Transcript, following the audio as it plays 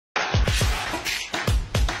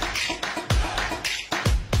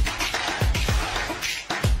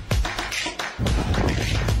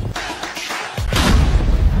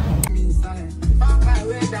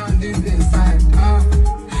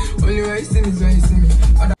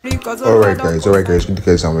Alright guys, good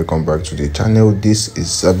guys, and welcome back to the channel. This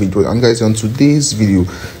is a video, and guys, on today's video,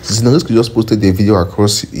 Zinoleesky just posted a video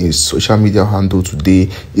across his social media handle today,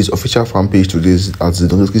 his official fan page today at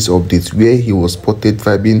Zinoleesky's update, where he was spotted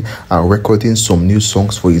vibing and recording some new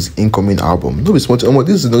songs for his incoming album. No, this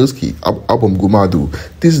is Zinoleesky album Gumadu.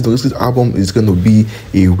 This Zinoleesky's album is going to be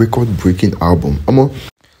a record-breaking album.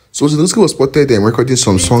 So Zinoleesky was spotted and recording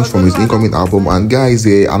some songs from his incoming album, and guys,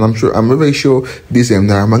 I'm very sure this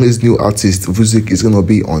Naira Marley's new artist music is gonna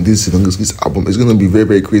be on this Zinoleesky's album. It's gonna be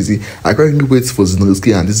very crazy. I can't really wait for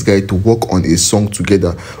Zinoleesky and this guy to work on a song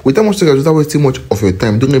together. Without wasting much of your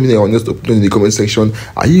time, don't let me know your honest opinion in the comment section.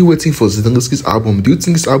 Are you waiting for Zinoleesky's album? Do you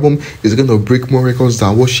think this album is gonna break more records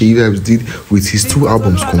than what Seyi vibez did with his two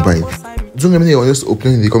albums combined? Don't let me know your honest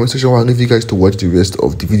opinion in the comment section. I'll leave you guys to watch the rest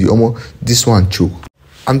of the video. This one choke.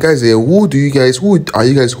 And guys, who are you guys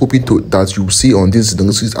hoping that you see on this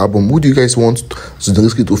Zinoleesky's album? Who do you guys want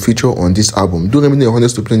Zinoleesky to feature on this album? Do let me know your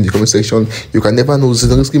honest opinion in the comment section. You can never know,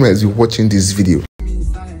 Zinoleesky might be watching this video.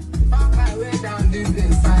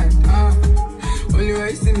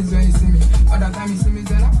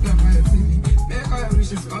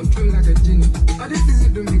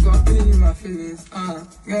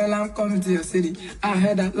 Girl, I'm coming to your city. I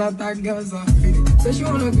heard that lot of girls are pretty. So she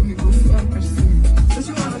wanna give me good fun, so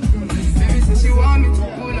she wanna give me baby, so she want me to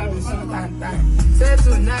pull up with some time. Say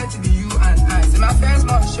tonight to be you and I. See my first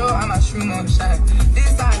month show, I'm a shoe mom shine.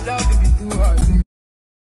 This I love if you do all to me.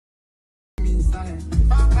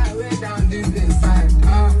 Fuck my way down this inside.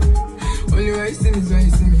 Only way you see me is when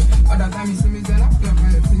you see me. Other time you see me, then I plug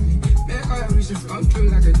on your TV. Make all your wishes come true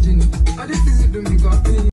like a genie.